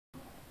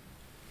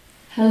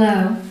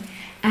Hello,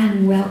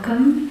 and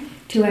welcome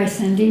to our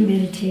Sunday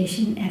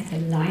meditation at the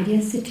Light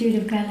Institute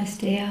of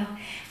Galisteo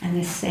and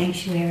the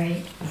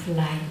Sanctuary of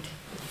Light.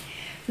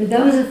 For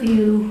those of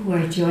you who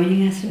are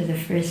joining us for the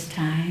first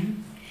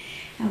time,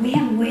 we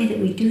have a way that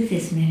we do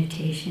this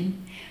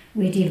meditation.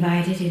 We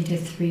divide it into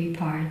 3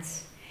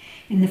 parts.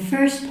 In the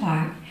first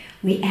part,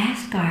 we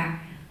ask our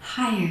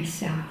higher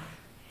self.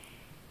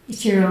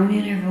 It's your own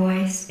inner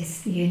voice.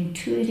 It's the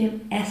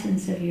intuitive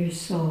essence of your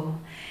soul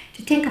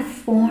to take a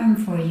form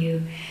for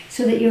you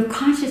so that your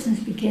consciousness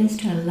begins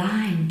to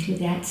align to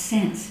that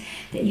sense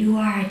that you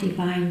are a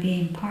divine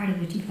being, part of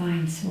the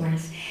divine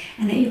source,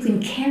 and that you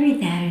can carry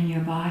that in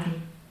your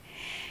body.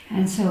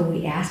 And so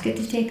we ask it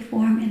to take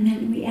form, and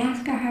then we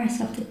ask our higher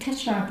self to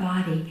touch our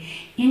body,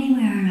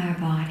 anywhere in our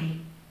body.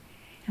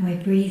 And we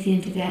breathe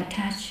into that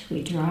touch,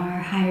 we draw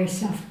our higher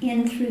self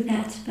in through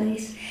that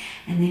space,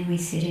 and then we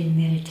sit in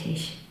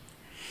meditation.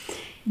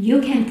 You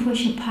can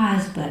push a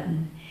pause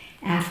button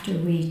after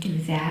we do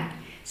that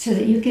so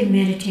that you can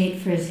meditate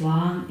for as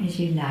long as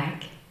you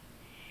like.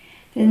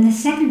 Then the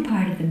second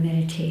part of the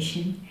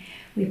meditation,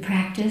 we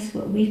practice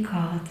what we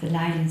call at the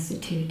Light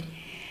Institute,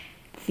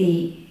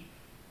 the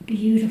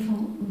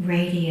beautiful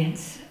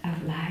radiance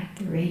of light,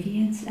 the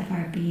radiance of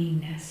our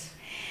beingness.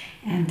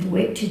 And the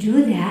way to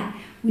do that,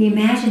 we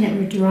imagine that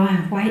we're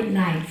drawing white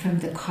light from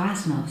the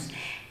cosmos,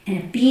 and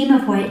a beam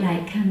of white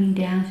light coming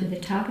down through the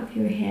top of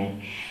your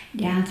head,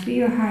 down through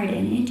your heart,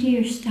 and into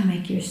your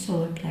stomach, your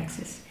solar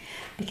plexus.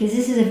 Because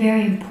this is a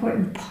very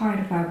important part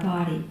of our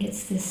body.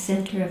 It's the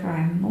center of our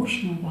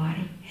emotional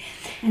body.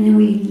 And then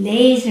we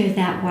laser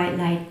that white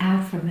light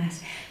out from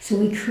us. So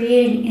we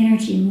create an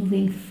energy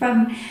moving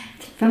from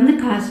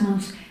the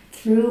cosmos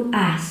through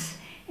us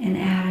and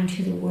out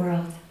into the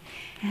world.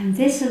 And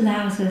this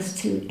allows us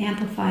to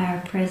amplify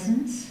our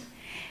presence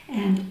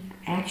and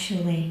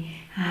actually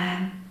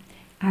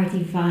our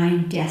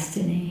divine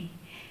destiny,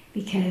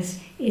 because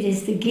it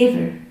is the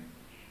giver,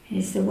 it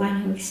is the one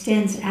who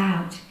extends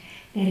out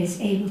that is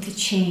able to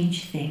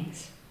change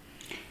things.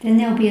 Then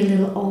there'll be a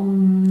little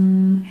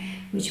Om,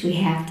 which we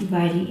have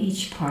dividing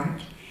each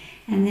part.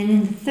 And then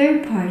in the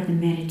third part of the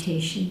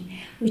meditation,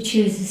 we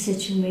choose a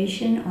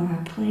situation or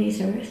a place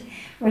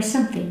or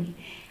something,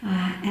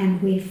 and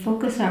we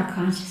focus our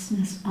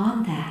consciousness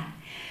on that,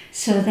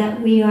 so that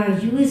we are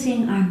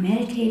using our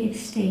meditative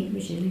state,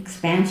 which is an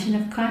expansion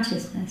of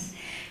consciousness,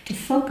 to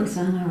focus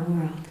on our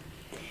world.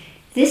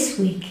 This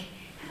week,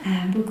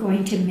 we're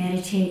going to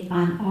meditate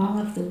on all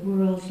of the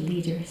world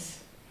leaders.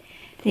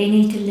 They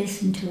need to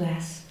listen to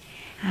us.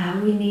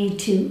 We need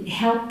to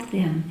help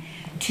them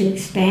to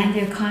expand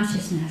their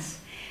consciousness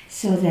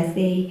so that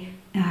they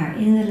are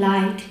in the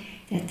light,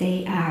 that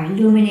they are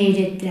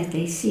illuminated, that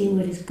they see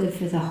what is good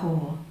for the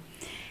whole.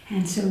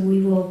 And so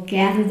we will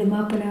gather them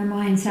up in our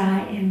mind's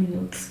eye and we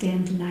will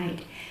extend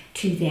light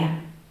to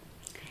them.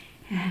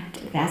 And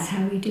that's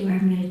how we do our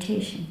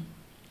meditation.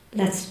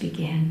 Let's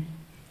begin.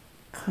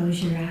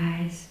 Close your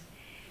eyes.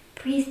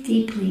 Breathe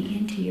deeply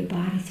into your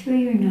body through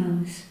your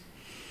nose.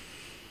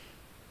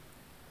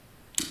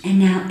 And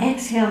now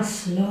exhale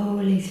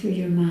slowly through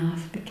your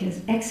mouth,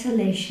 because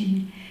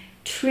exhalation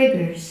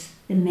triggers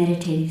the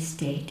meditative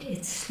state.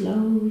 It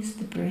slows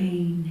the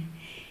brain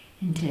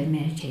into a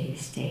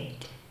meditative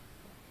state,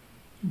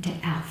 into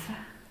alpha.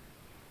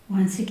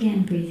 Once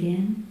again, breathe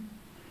in.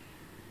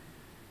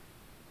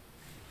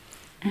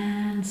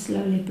 And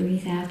slowly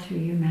breathe out through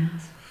your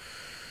mouth.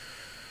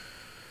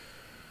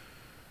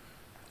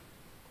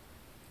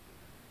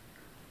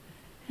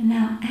 And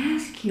now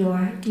ask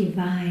your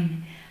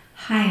divine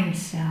higher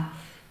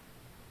self,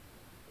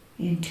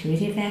 the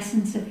intuitive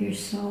essence of your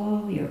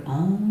soul, your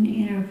own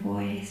inner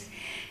voice,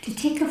 to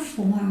take a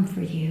form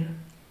for you.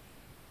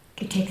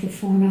 It could take the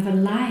form of a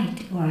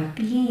light or a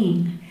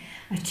being,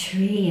 a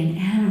tree, an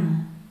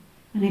animal,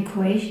 an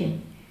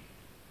equation.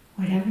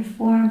 Whatever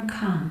form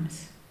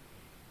comes,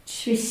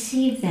 just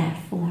receive that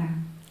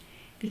form,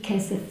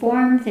 because the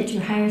form that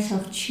your higher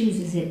self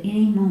chooses at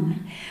any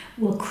moment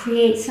will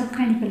create some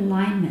kind of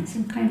alignment,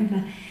 some kind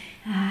of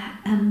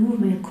a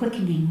movement, a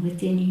quickening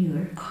within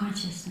your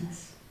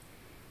consciousness.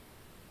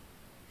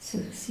 So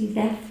see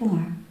that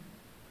form.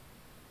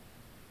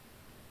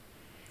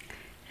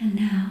 And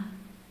now,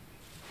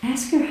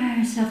 ask your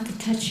higher self to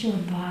touch your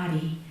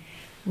body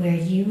where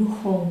you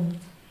hold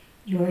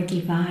your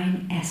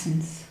divine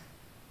essence.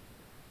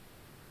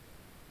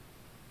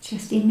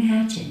 Just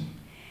imagine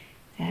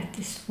that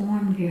this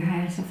form of your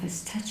higher self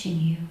is touching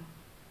you.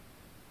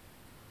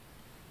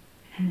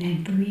 And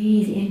then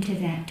breathe into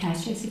that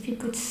touch as if you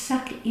could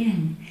suck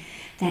in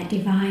that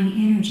divine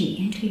energy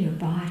into your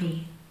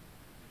body.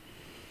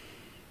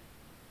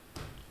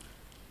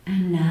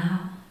 And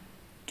now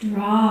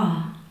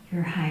draw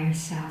your higher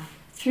self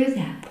through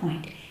that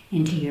point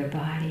into your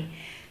body,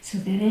 so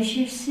that as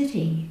you're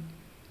sitting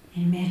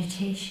in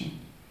meditation,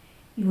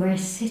 you are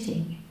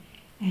sitting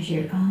as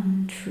your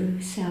own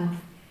true self,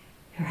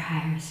 your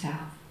higher self.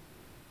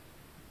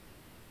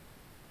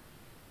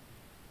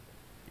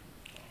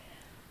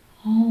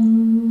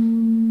 Om.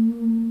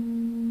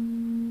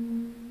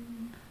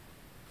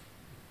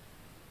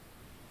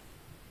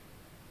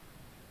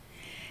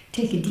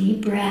 Take a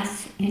deep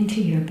breath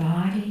into your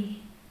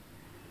body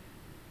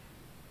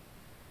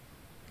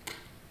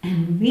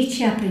and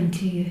reach up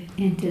into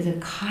the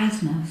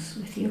cosmos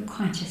with your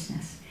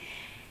consciousness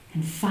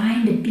and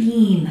find a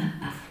beam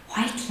of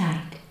white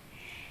light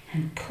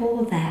and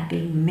pull that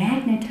beam,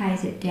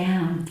 magnetize it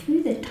down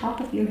through the top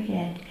of your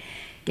head,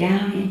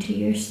 down into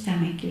your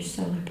stomach, your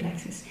solar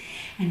plexus,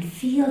 and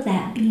feel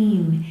that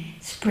beam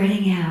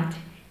spreading out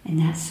in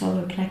that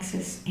solar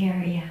plexus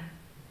area.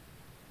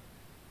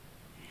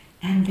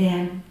 And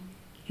then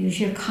use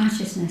your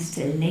consciousness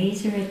to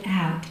laser it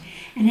out.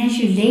 And as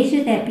you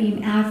laser that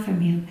beam out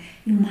from you,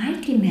 you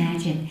might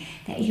imagine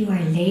that you are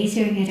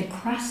lasering it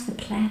across the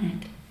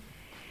planet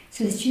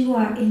so that you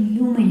are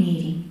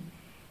illuminating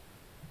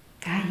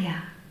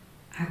Gaia,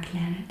 our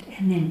planet,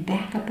 and then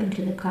back up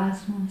into the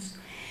cosmos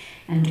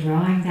and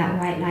drawing that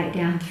white light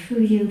down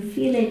through you.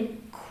 Feel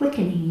it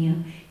quickening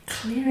you,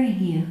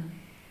 clearing you,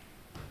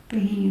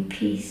 bringing you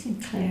peace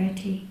and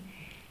clarity.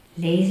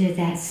 Laser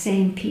that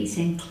same peace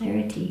and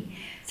clarity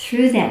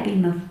through that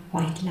beam of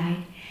white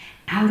light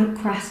out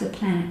across the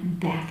planet and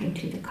back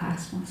into the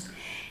cosmos.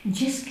 And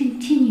just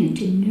continue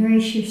to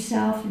nourish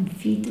yourself and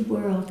feed the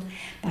world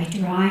by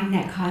drawing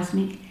that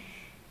cosmic,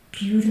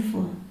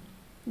 beautiful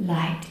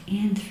light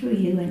in through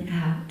you and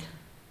out.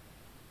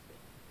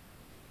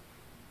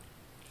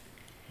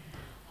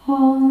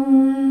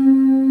 Om.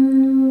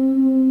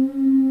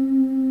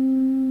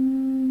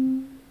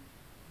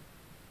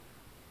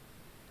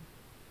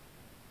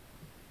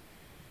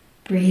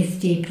 Breathe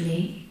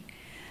deeply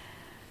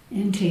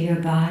into your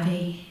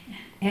body.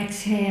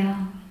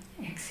 Exhale,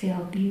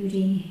 exhale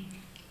beauty,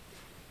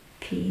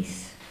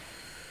 peace.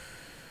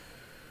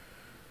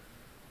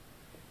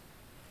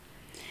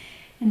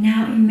 And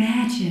now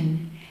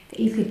imagine that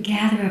you could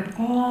gather up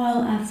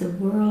all of the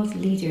world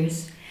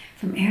leaders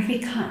from every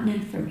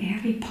continent, from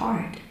every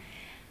part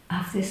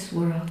of this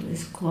world,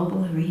 this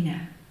global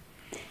arena.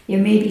 There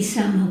may be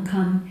some who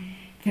come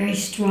very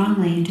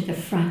strongly into the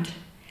front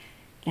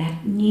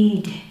that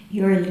need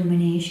your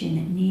illumination,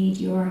 that need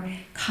your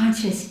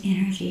conscious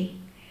energy,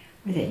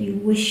 or that you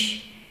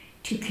wish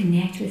to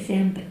connect with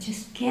them, but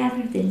just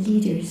gather the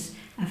leaders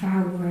of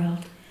our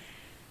world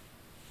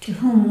to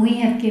whom we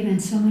have given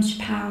so much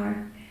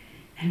power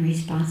and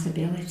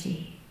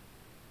responsibility.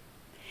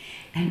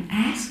 And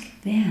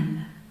ask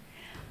them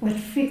what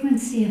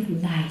frequency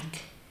of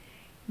light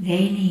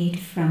they need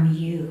from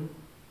you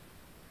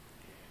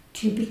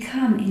to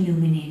become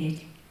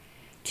illuminated,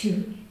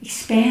 to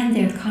expand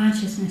their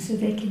consciousness so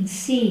they can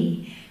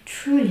see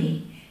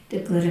truly the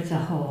good of the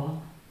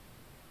whole.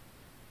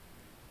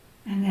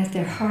 And that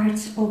their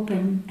hearts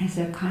open as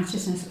their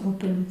consciousness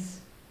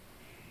opens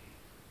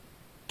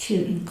to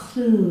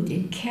include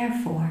and care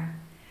for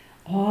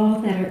all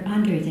that are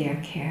under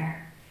their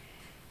care,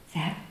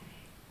 that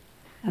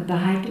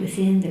abide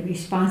within the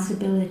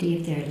responsibility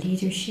of their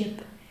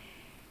leadership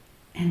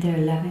and their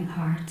loving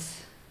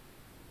hearts.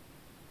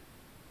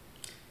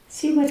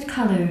 See what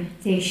color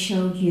they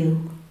show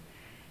you.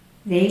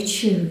 They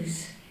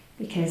choose,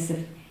 because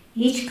of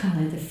each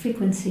color, the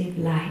frequency of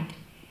light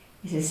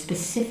is a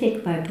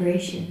specific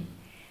vibration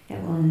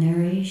that will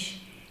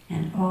nourish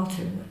and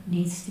alter what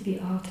needs to be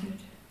altered.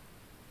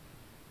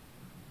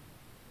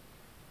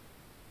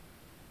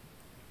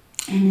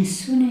 And as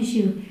soon as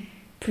you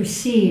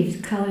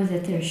perceive the color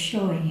that they're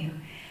showing you,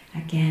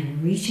 again,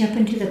 reach up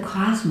into the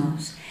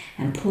cosmos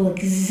and pull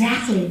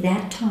exactly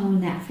that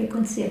tone, that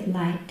frequency of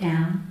light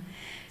down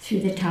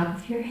through the top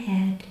of your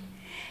head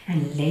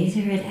and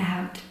laser it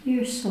out through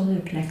your solar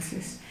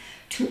plexus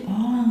to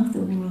all of the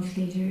world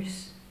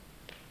leaders.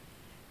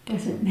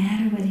 Doesn't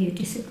matter whether you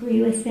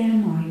disagree with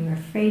them or you're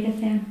afraid of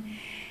them.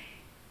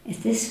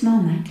 At this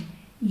moment,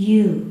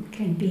 you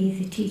can be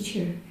the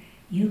teacher.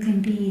 You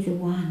can be the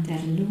one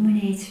that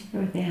illuminates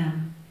for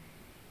them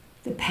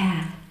the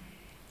path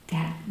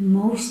that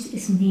most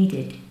is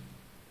needed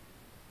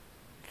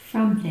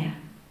from them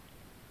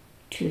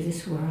to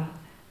this world.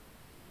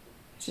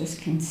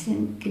 Just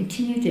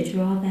continue to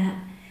draw that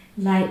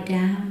light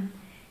down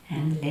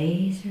and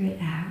laser it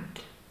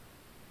out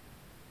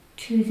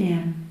to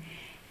them.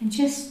 And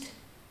just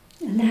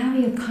allow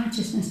your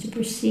consciousness to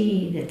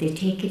perceive that they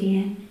take it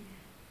in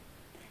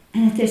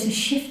and that there's a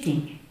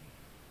shifting.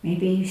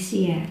 Maybe you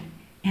see an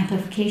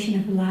amplification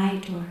of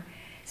light or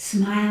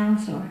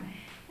smiles or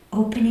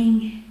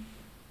opening.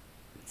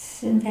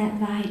 Send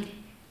that light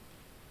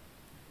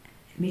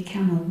and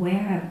become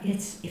aware of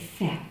its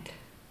effect.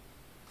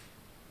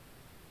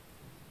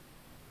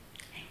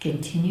 And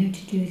continue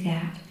to do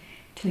that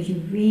till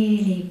you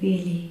really,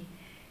 really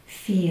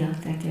feel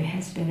that there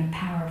has been a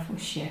powerful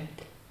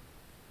shift.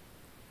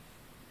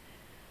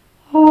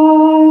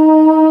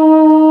 Om.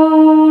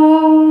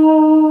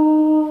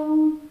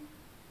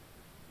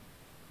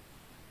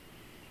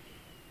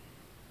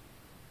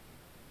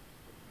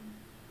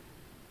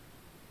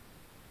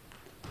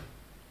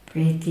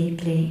 Breathe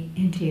deeply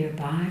into your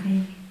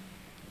body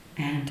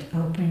and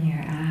open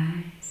your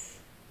eyes.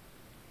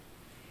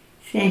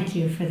 Thank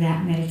you for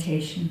that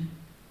meditation.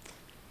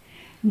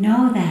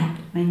 know that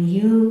when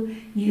you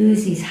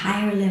use these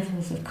higher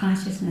levels of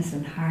consciousness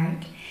and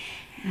heart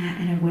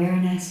and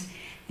awareness,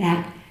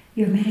 that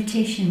your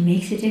meditation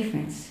makes a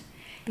difference.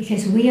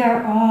 Because we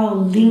are all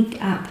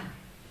linked up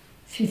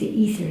through the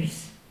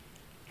ethers.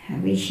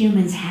 We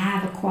humans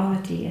have a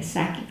quality, a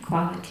psychic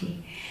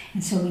quality.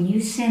 And so when you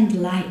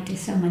send light to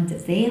someone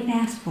that they have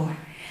asked for,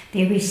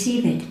 they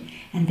receive it,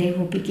 and they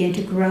will begin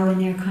to grow in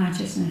their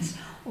consciousness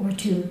or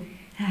to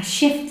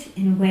shift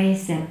in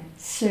ways that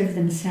serve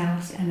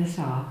themselves and us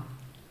all.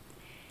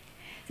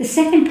 The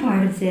second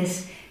part of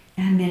this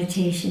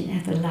meditation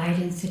at the Light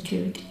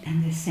Institute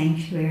and the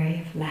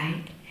Sanctuary of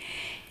Light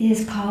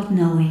is called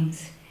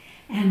Knowings.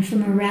 And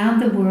from around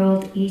the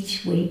world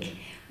each week,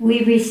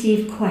 we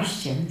receive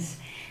questions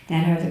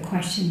that are the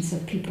questions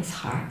of people's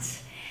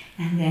hearts.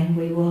 And then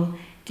we will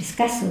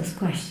discuss those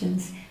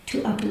questions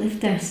to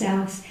uplift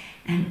ourselves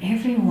and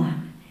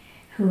everyone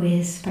who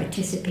is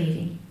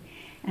participating.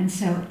 And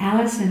so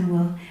Alison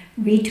will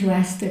read to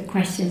us the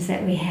questions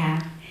that we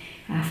have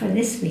for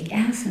this week.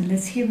 Alison,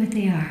 let's hear what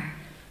they are.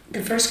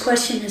 The first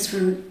question is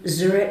from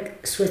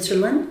Zurich,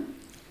 Switzerland.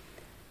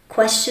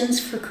 Questions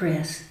for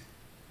Chris.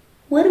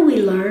 What do we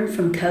learn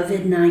from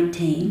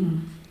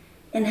COVID-19?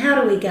 And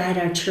how do we guide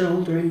our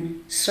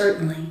children,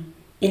 certainly,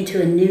 into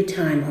a new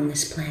time on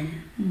this planet?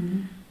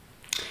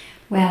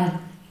 Well,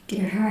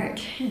 dear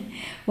heart,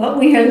 what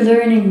we are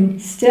learning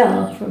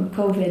still from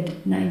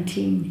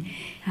COVID-19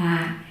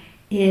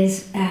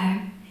 is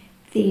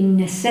the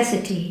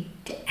necessity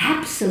to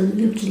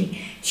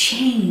absolutely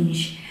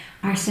change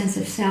our sense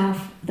of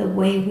self, the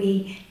way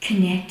we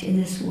connect in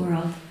this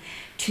world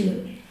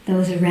to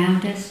those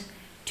around us,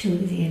 to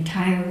the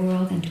entire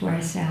world, and to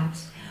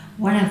ourselves.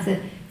 One of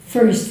the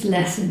first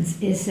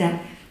lessons is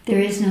that there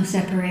is no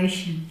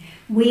separation.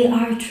 We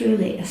are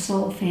truly a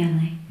soul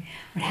family.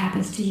 What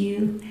happens to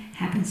you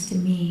happens to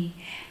me.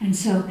 And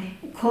so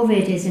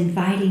COVID is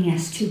inviting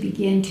us to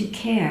begin to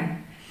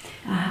care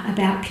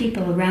about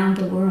people around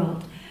the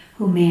world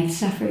who may have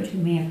suffered, who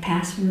may have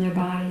passed from their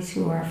bodies,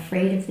 who are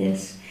afraid of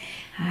this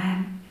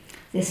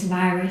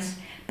virus.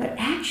 But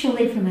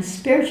actually, from a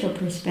spiritual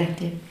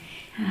perspective,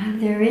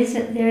 there is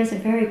a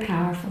very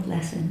powerful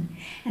lesson,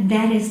 and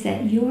that is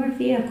that your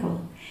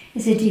vehicle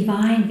is a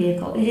divine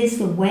vehicle. It is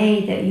the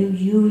way that you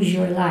use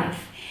your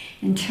life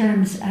in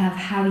terms of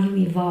how you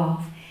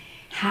evolve,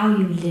 how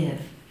you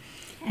live.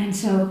 And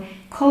so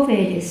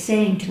COVID is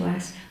saying to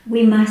us,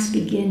 we must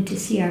begin to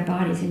see our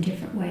bodies in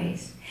different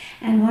ways.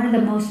 And one of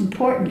the most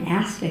important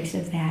aspects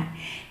of that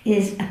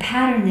is a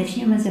pattern that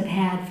humans have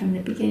had from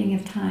the beginning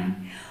of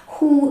time.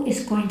 Who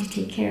is going to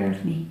take care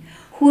of me?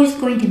 Who is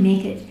going to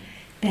make it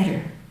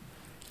better?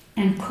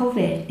 And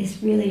COVID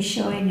is really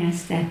showing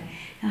us that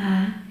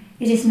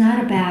it is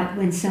not about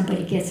when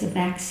somebody gets a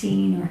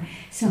vaccine or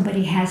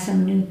somebody has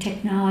some new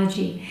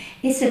technology.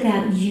 It's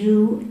about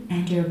you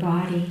and your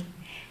body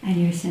and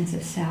your sense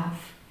of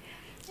self.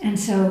 And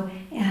so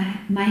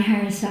my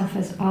higher self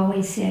has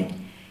always said,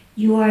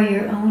 you are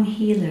your own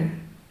healer,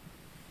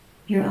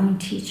 your own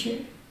teacher,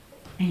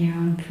 and your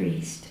own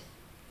priest.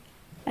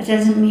 That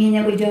doesn't mean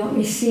that we don't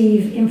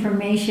receive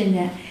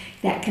information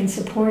that can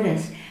support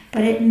us,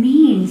 but it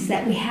means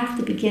that we have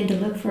to begin to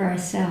look for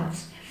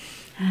ourselves.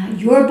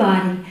 Your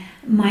body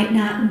might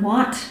not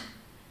want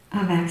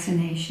a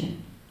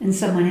vaccination, and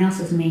someone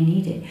else's may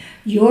need it.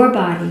 Your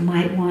body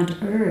might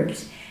want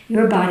herbs.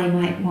 Your body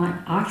might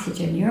want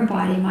oxygen. Your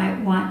body might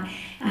want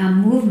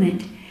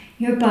movement.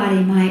 Your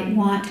body might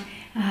want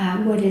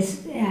what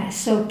is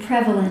so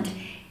prevalent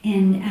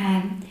in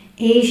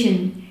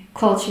Asian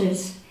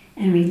cultures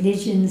and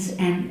religions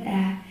and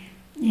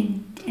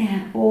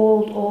in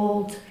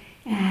old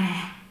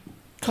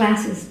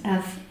classes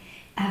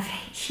of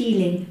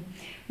healing,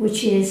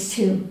 which is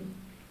to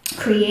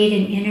create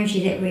an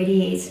energy that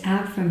radiates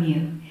out from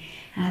you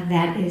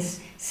that is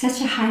such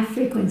a high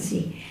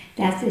frequency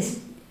that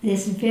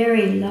this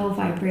very low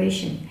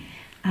vibration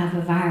of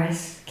a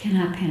virus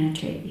cannot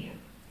penetrate you.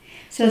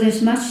 So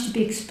there's much to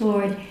be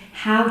explored,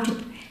 how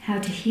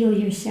to heal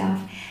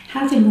yourself,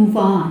 how to move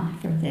on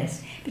from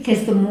this.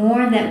 Because the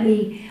more that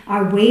we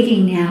are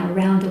waiting now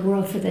around the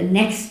world for the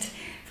next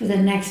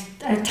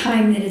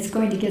time that it's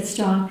going to get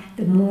strong,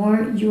 the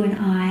more you and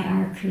I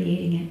are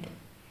creating it.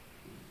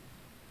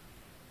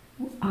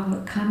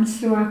 What comes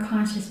through our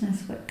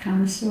consciousness, what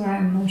comes through our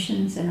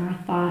emotions and our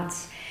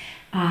thoughts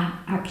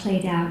are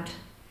played out.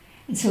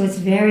 And so it's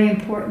very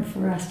important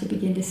for us to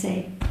begin to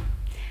say,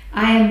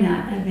 I am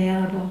not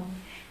available,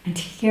 and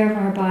take care of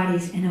our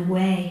bodies in a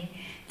way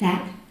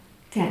that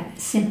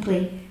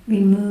simply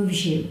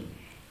removes you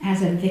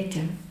as a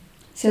victim.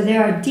 So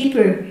there are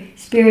deeper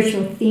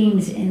spiritual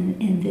themes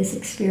in this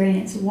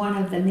experience. One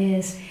of them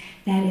is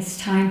that it's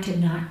time to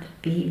not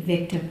be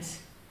victims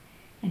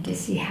and to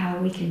see how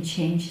we can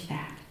change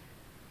that.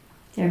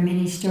 There are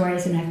many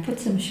stories, and I've put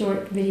some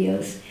short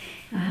videos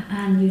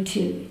on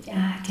YouTube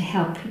to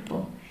help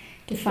people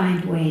to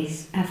find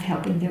ways of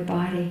helping their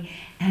body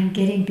and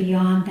getting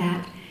beyond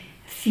that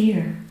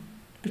fear.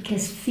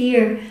 Because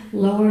fear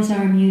lowers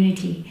our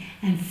immunity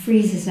and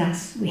freezes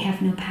us. We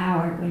have no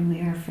power when we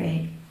are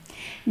afraid.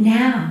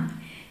 Now,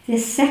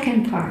 this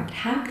second part,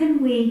 how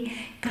can we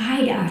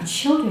guide our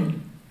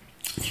children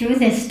through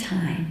this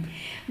time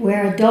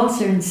where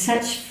adults are in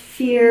such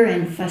fear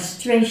and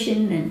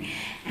frustration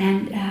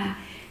and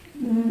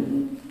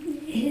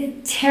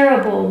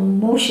terrible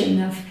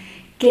motion of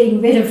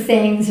getting rid of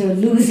things or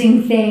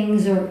losing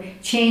things or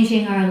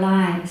changing our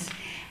lives.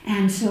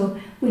 And so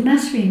we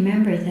must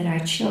remember that our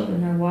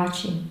children are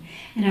watching,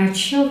 and our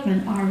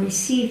children are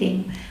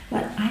receiving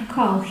what I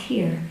call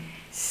here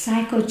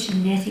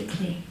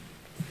psychogenetically.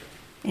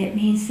 It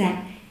means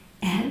that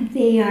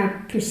they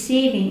are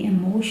perceiving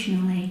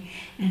emotionally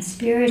and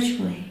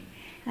spiritually,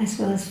 as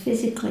well as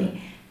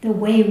physically, the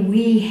way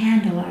we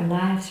handle our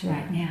lives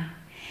right now.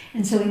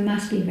 And so we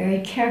must be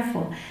very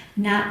careful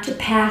not to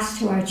pass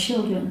to our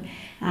children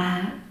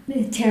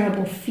the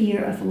terrible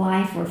fear of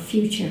life or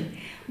future.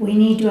 We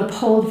need to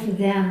uphold for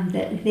them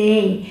that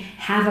they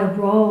have a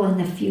role in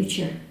the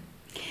future,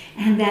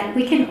 and that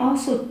we can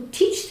also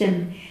teach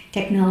them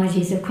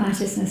technologies of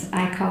consciousness,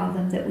 I call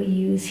them, that we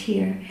use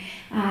here,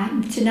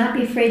 to not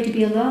be afraid to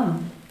be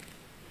alone.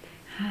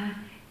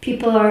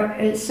 People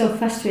are so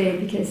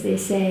frustrated because they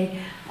say,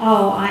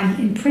 oh, I'm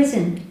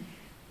imprisoned.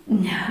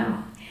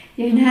 No,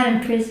 you're not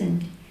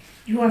imprisoned.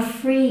 You are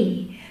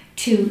free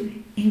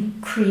to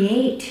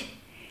create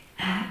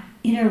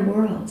inner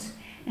worlds.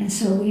 And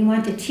so we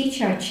want to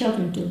teach our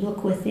children to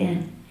look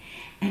within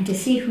and to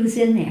see who's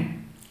in there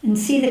and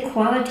see the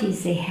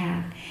qualities they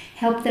have.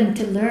 Help them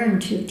to learn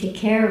to take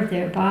care of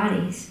their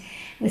bodies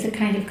with a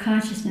kind of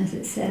consciousness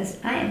that says,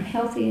 I am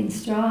healthy and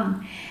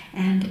strong,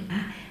 and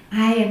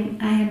I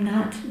am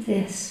not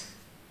this.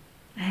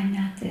 I am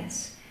not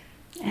this.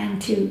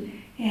 And to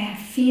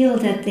feel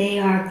that they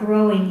are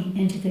growing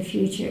into the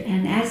future,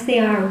 and as they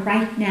are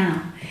right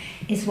now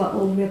is what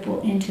will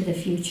ripple into the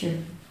future.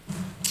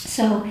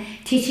 So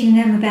teaching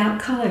them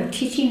about color,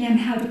 teaching them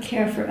how to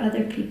care for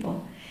other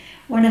people.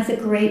 One of the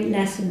great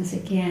lessons,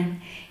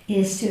 again,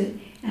 is to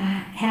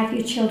have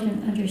your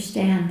children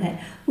understand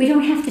that we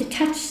don't have to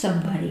touch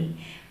somebody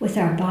with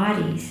our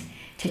bodies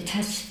to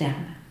touch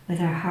them with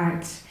our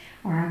hearts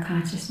or our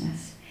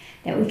consciousness.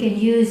 That we can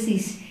use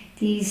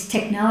these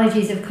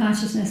technologies of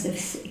consciousness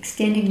of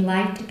extending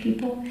light to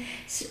people,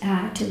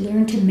 to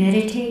learn to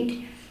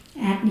meditate.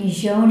 At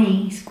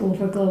Nijoni School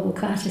for Global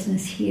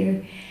Consciousness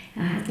here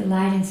at the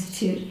Light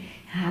Institute,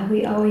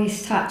 we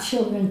always taught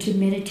children to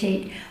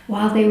meditate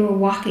while they were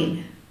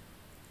walking,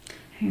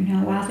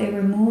 while they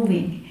were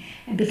moving,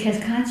 and because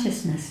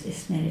consciousness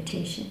is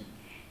meditation,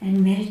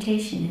 and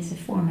meditation is a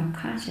form of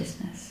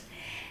consciousness.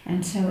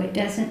 And so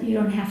you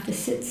don't have to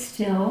sit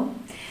still,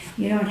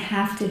 you don't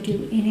have to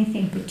do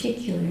anything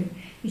particular,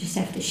 you just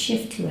have to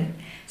shift to it.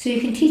 So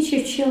you can teach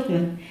your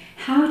children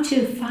how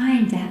to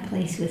find that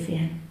place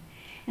within,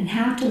 and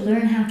how to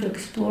learn how to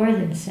explore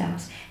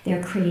themselves,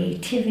 their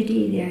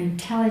creativity, their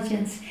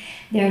intelligence,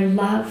 their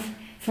love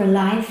for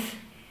life,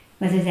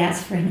 whether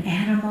that's for an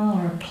animal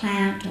or a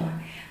plant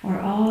or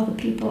all the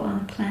people on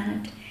the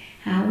planet.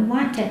 We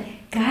want to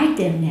guide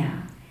them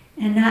now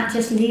and not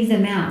just leave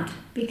them out,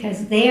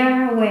 because they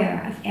are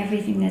aware of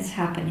everything that's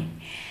happening.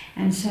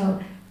 And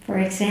so, for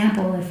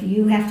example, if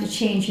you have to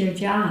change your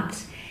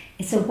jobs,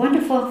 it's a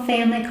wonderful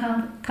family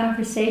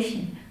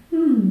conversation.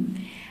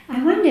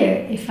 I wonder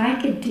if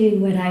I could do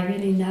what I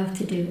really love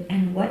to do,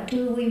 and what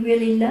do we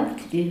really love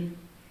to do?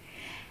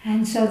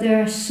 And so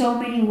there are so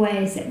many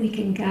ways that we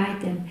can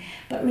guide them.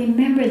 But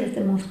remember that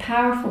the most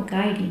powerful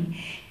guiding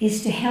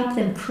is to help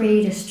them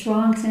create a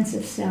strong sense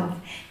of self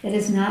that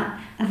is not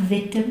a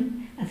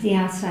victim of the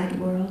outside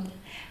world,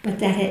 but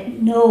that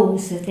it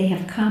knows that they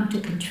have come to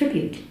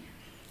contribute,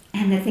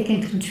 and that they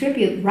can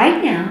contribute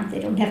right now. They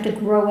don't have to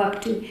grow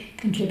up to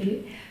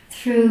contribute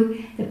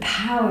through the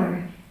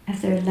power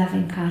of their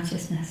loving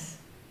consciousness.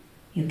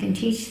 You can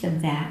teach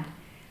them that,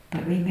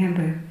 but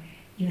remember,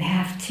 you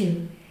have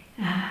to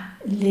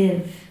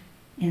live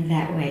in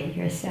that way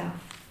yourself.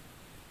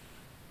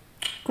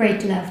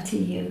 Great love to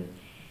you,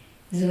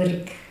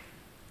 Zurich.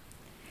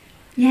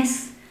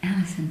 Yes,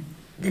 Allison.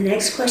 The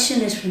next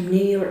question is from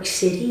New York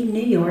City,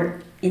 New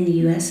York, in the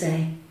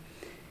USA.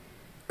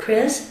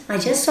 Chris, I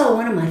just saw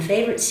one of my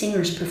favorite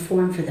singers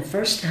perform for the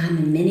first time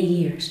in many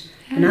years,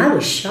 and I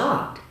was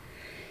shocked.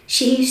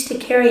 She used to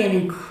carry an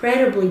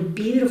incredibly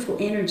beautiful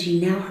energy.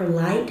 Now her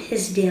light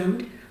has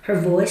dimmed, her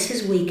voice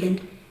has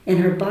weakened, and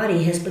her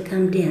body has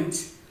become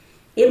dense.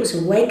 It was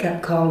a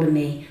wake-up call to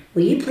me.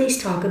 Will you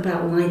please talk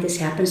about why this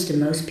happens to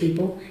most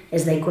people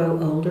as they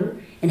grow older,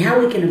 and how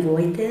we can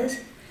avoid this?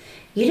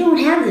 You don't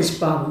have this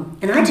problem,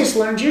 and I just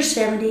learned you're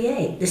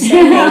 78, the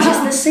same age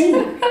as the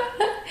singer.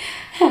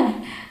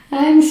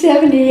 I'm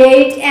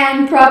 78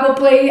 and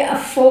probably a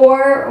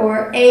 4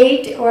 or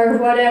 8 or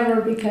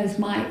whatever, because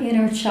my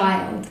inner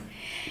child.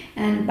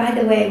 And by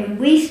the way, when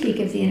we speak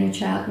of the inner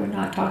child, we're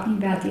not talking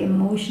about the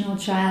emotional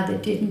child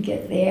that didn't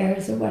get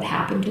theirs or what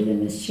happened to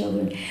them as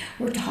children.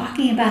 We're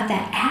talking about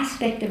that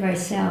aspect of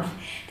ourself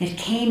that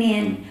came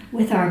in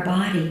with our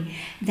body,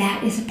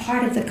 that is a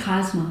part of the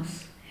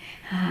cosmos.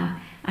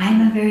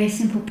 I'm a very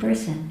simple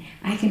person.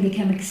 I can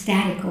become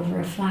ecstatic over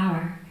a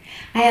flower.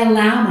 I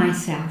allow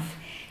myself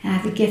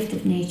the gift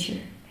of nature.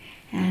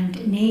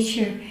 And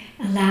nature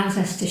allows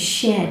us to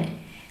shed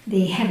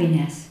the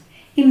heaviness.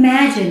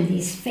 Imagine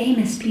these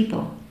famous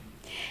people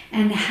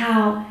and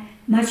how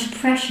much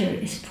pressure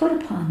is put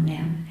upon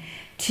them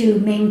to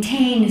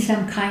maintain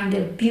some kind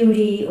of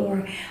beauty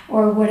or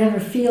whatever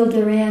field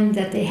they're in,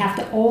 that they have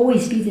to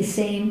always be the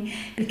same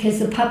because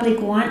the public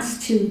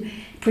wants to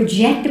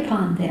project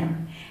upon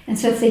them. And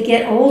so if they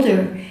get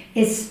older,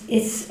 it's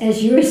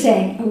as you were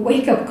saying, a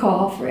wake-up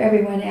call for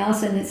everyone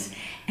else, and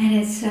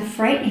it's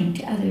frightening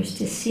to others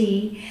to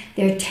see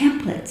their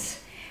templates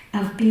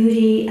of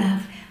beauty,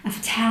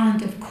 of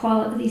talent, of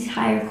quality, these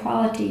higher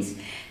qualities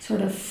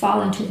sort of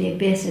fall into the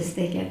abyss as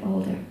they get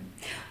older.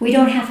 We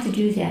don't have to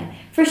do that.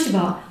 First of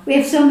all, we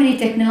have so many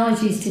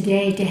technologies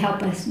today to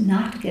help us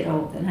not get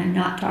old, and I'm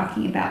not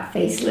talking about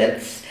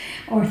facelifts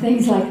or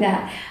things like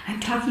that.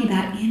 I'm talking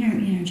about inner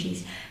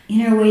energies,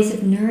 inner ways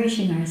of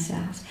nourishing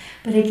ourselves.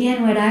 But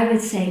again, what I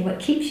would say, what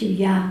keeps you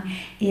young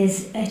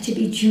is to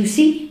be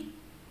juicy,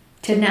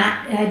 to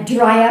not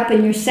dry up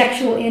in your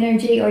sexual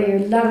energy or your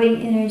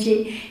loving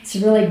energy. It's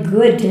really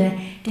good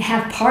to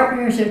have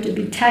partners or to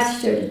be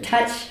touched or to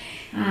touch.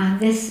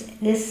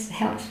 This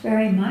helps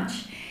very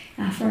much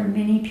for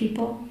many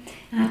people.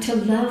 To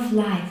love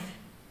life,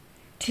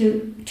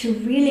 to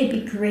really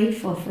be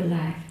grateful for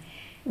life,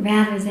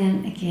 rather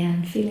than,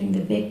 again, feeling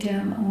the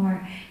victim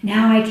or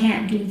now I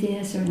can't do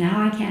this or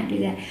now I can't do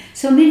that.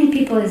 So many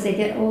people, as they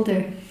get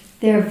older,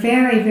 they're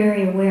very,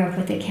 very aware of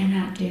what they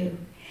cannot do.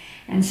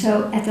 And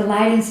so at the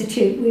Light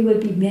Institute, we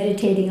would be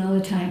meditating all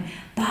the time.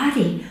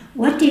 Body,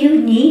 what do you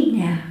need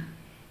now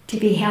to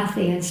be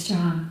healthy and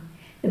strong?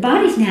 The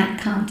body's not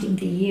counting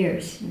the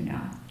years, you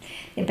know.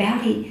 The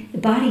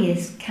body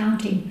is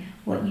counting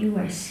what you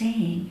are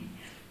saying,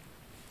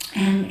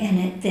 and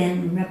it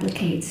then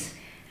replicates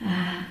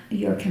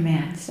your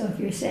command. So if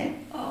you're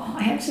saying, oh,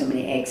 I have so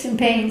many aches and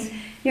pains,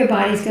 your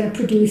body's going to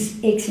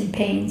produce aches and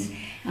pains.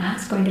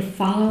 It's going to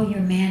follow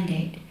your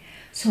mandate.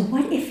 So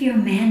what if your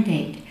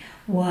mandate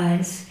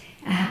was,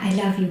 I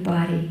love you,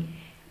 body.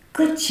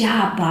 Good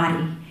job,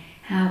 body.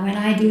 When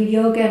I do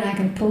yoga and I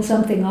can pull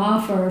something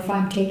off, or if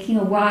I'm taking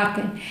a walk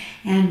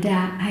and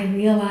I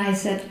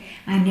realize that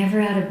I'm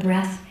never out of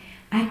breath,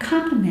 I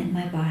compliment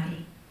my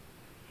body.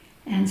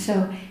 And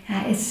so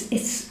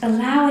it's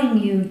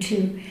allowing you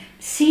to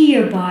see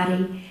your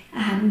body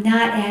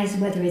not as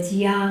whether it's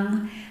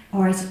young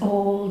or it's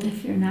old,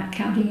 if you're not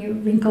counting your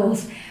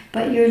wrinkles,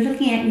 but you're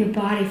looking at your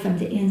body from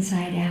the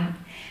inside out,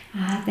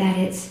 that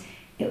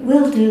it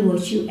will do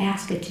what you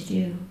ask it to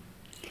do.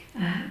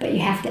 But you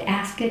have to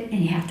ask it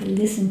and you have to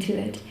listen to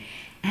it.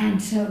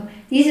 And so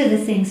these are the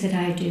things that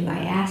I do. I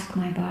ask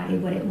my body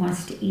what it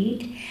wants to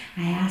eat.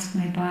 I ask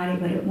my body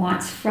what it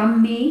wants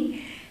from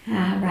me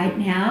right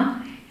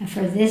now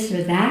for this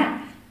or that.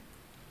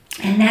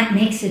 And that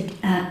makes it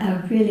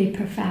a really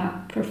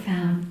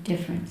profound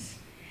difference.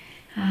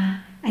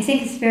 I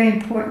think it's very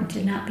important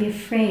to not be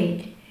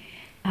afraid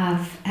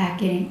of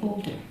getting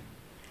older,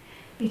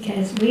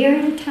 because we are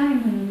at a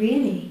time when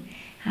really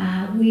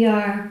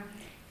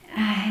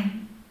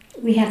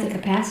we have the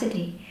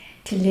capacity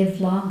to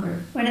live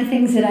longer. One of the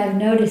things that I've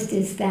noticed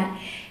is that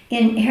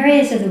in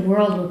areas of the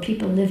world where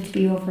people live to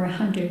be over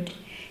 100,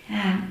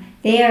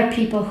 they are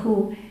people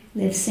who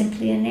live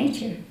simply in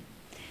nature.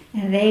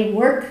 And they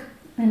work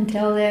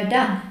until they're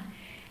done.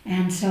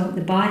 And so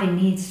the body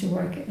needs to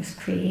work. It was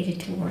created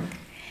to work,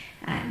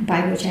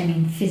 by which I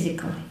mean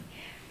physically.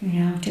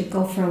 To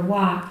go for a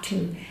walk,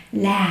 to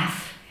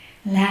laugh.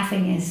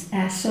 Laughing is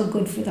so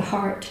good for the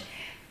heart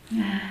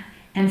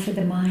and for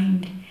the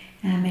mind.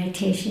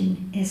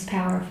 Meditation is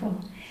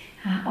powerful.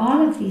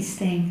 All of these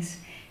things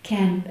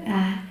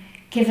can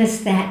give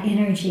us that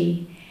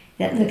energy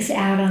that looks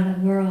out on the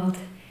world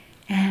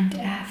and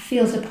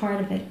feels a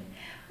part of it.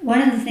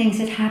 One of the things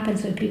that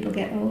happens when people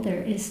get older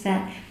is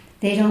that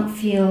they don't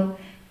feel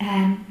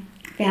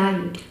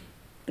valued,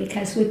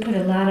 because we put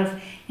a lot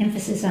of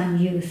emphasis on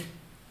youth.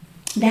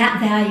 That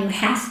value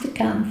has to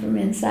come from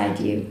inside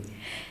you.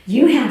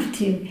 You have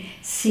to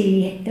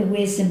see the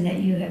wisdom that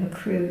you have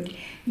accrued.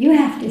 You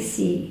have to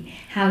see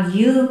how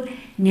you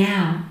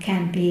now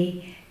can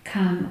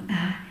become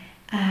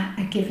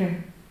a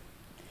giver.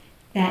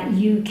 That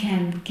you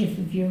can give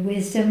of your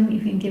wisdom,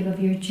 you can give of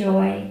your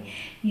joy,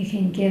 you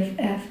can give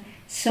of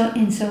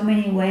in so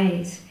many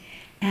ways,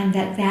 and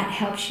that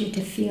helps you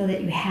to feel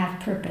that you have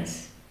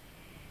purpose.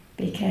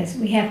 Because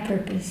we have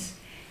purpose.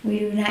 We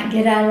do not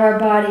get out of our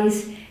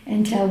bodies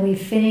until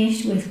we've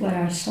finished with what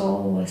our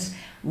soul was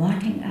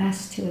wanting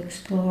us to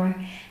explore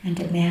and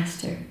to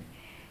master.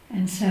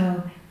 And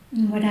so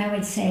what I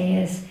would say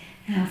is,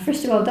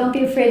 first of all, don't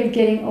be afraid of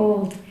getting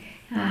old,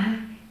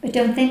 but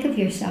don't think of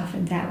yourself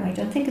in that way.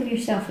 Don't think of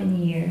yourself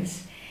in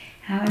years.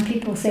 When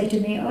people say to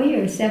me, oh,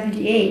 you're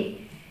 78,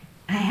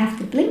 I have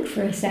to blink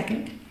for a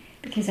second,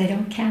 because I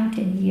don't count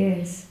in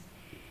years.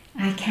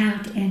 I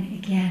count in,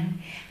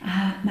 again,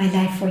 my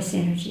life force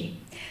energy.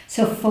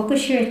 So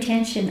focus your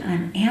attention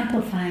on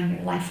amplifying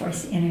your life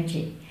force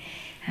energy.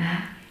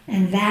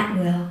 And that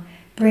will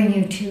bring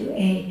you to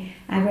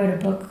I wrote a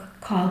book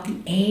called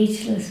The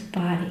Ageless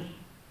Body.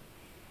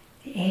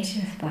 the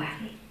ageless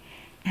body.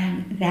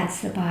 And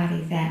that's the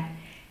body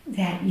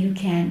that you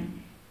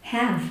can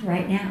have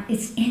right now.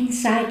 It's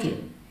inside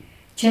you.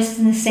 Just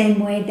in the same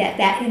way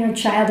that inner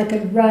child that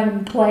could run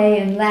and play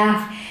and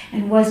laugh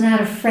and was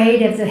not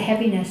afraid of the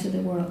heaviness of the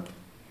world.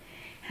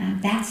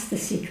 That's the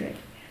secret,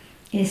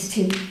 is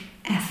to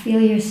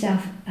feel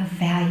yourself of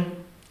value.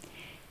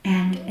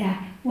 And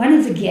one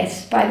of the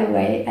gifts, by the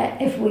way,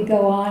 if we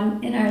go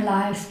on in our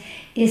lives,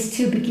 is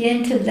to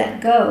begin to let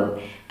go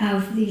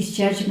of these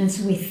judgments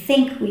we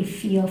think we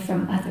feel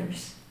from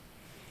others.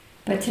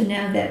 But to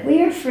know that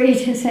we are free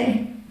to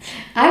say,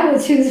 I will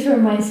choose for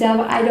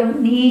myself. I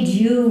don't need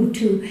you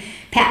to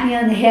pat me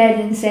on the head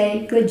and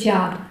say, good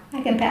job.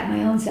 I can pat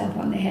my own self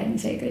on the head and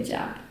say, good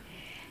job.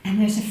 And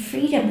there's a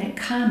freedom that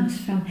comes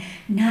from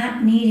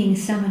not needing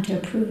someone to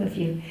approve of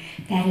you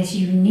that is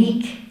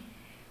unique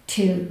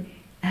to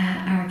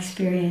our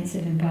experience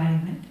of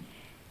embodiment.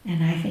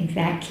 And I think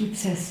that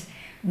keeps us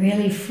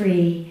really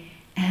free,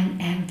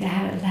 and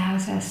that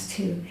allows us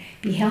to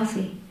be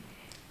healthy.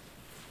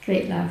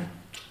 Great love.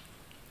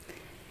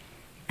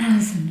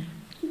 Allison.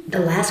 The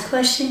last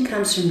question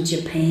comes from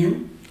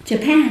Japan.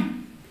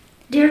 Japan.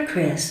 Dear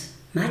Chris,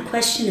 my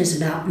question is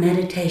about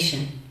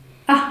meditation.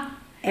 Ah.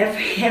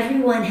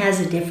 Everyone has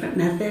a different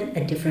method,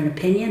 a different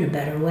opinion, a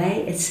better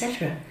way,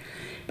 etc.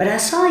 But I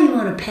saw you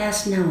on a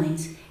Past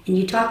Knowings, and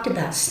you talked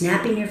about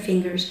snapping your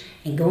fingers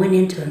and going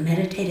into a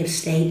meditative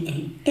state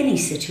in any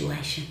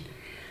situation.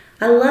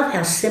 I love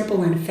how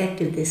simple and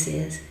effective this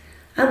is.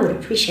 I would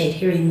appreciate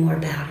hearing more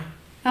about it.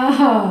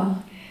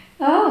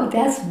 Oh,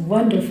 that's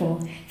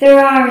wonderful.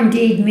 There are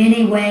indeed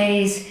many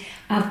ways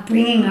of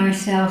bringing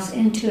ourselves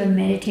into a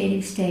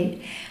meditative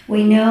state.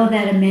 We know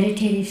that a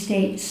meditative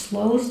state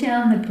slows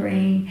down the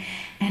brain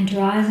and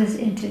draws us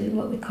into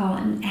what we call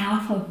an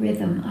alpha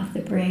rhythm of the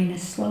brain, a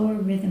slower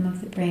rhythm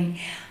of the brain.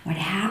 What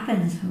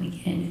happens when we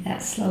get into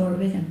that slower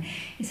rhythm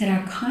is that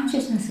our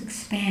consciousness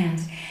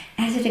expands.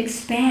 As it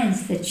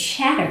expands, the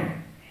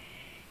chatter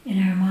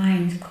in our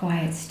minds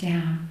quiets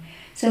down.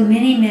 So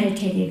many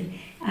meditative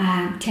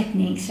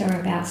techniques are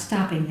about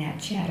stopping that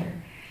chatter.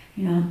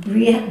 You know,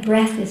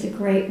 breath is a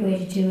great way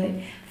to do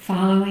it.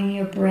 Following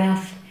your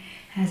breath,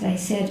 as I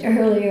said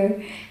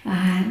earlier,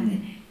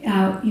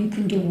 you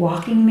can do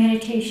walking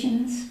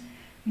meditations,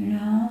 you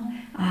know.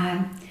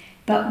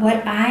 But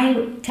what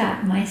I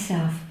taught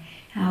myself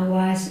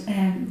was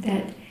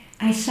that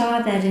I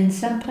saw that in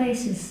some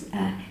places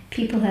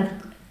people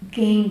have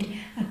gained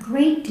a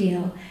great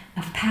deal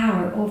of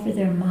power over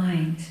their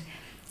minds.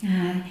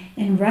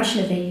 In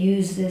Russia, they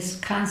use this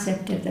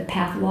concept of the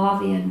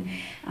Pavlovian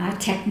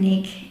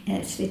technique,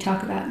 as they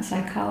talk about in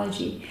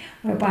psychology,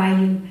 whereby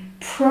you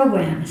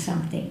program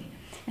something,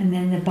 and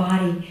then the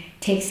body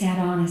takes that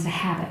on as a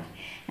habit.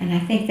 And I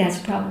think that's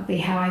probably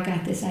how I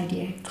got this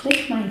idea.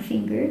 Click my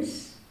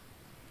fingers,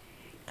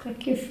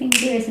 click your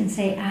fingers and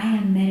say, I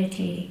am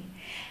meditating.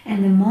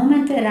 And the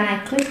moment that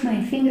I click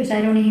my fingers,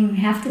 I don't even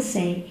have to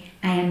say,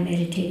 I am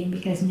meditating,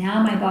 because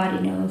now my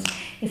body knows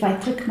if I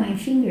click my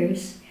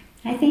fingers.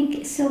 I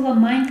think Silva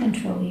Mind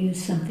Control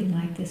used something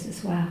like this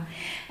as well.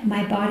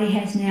 My body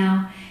has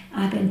now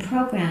been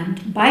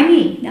programmed by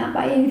me, not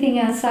by anything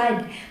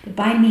outside, but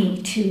by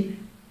me, to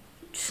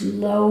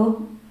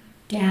slow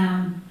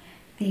down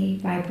the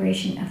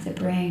vibration of the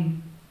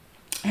brain.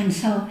 And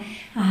so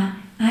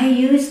I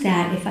use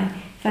that if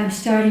I'm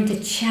starting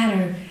to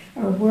chatter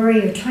or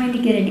worry or trying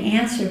to get an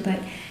answer, but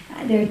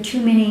there are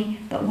too many,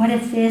 but what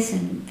if this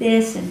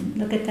and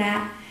look at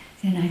that,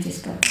 then I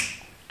just go,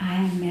 I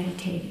am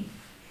meditating.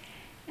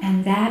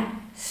 And that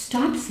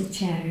stops the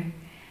chatter,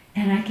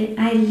 and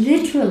I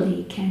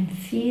literally can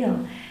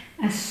feel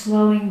a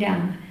slowing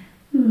down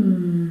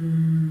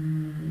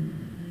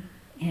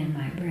in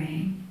my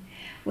brain,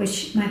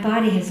 which my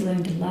body has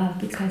learned to love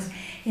because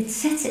it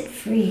sets it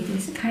free.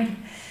 There's a kind of,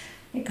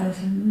 it goes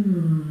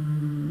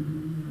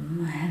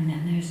and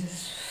then there's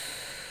this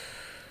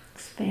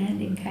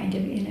expanding kind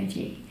of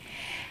energy.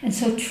 And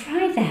so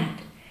try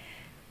that.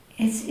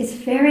 It's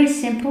very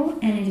simple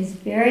and it is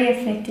very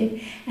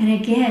effective. And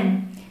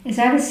again, as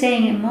I was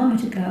saying a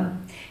moment ago,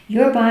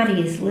 your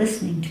body is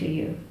listening to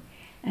you.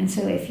 And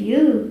so if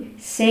you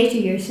say to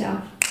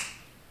yourself,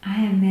 I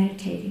am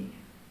meditating,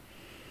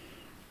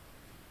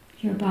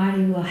 your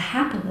body will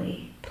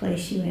happily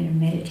place you in a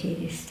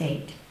meditative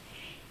state.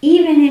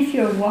 Even if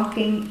you're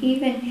walking,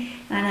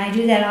 and I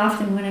do that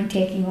often when I'm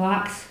taking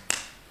walks,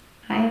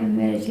 I am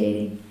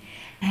meditating.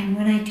 And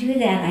when I do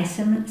that, I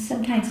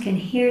sometimes can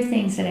hear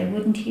things that I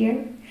wouldn't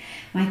hear.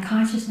 My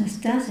consciousness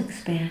does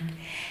expand.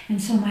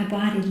 And so my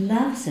body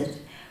loves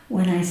it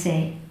when I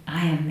say,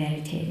 I am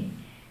meditating.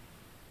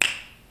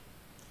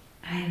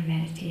 I am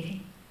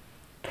meditating.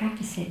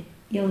 Practice it.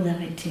 You'll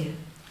love it too.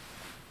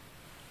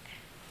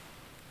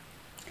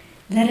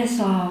 Let us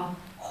all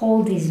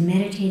hold these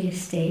meditative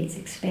states,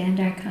 expand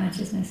our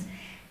consciousness,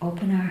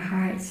 open our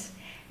hearts,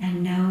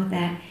 and know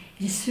that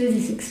it is through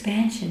this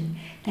expansion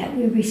that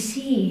we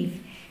receive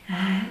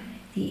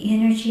the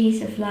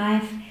energies of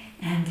life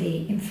and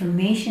the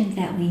information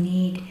that we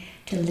need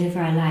to live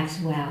our lives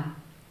well.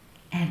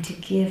 and to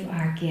give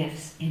our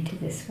gifts into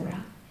this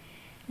world.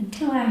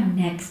 Until our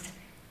next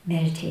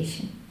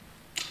meditation.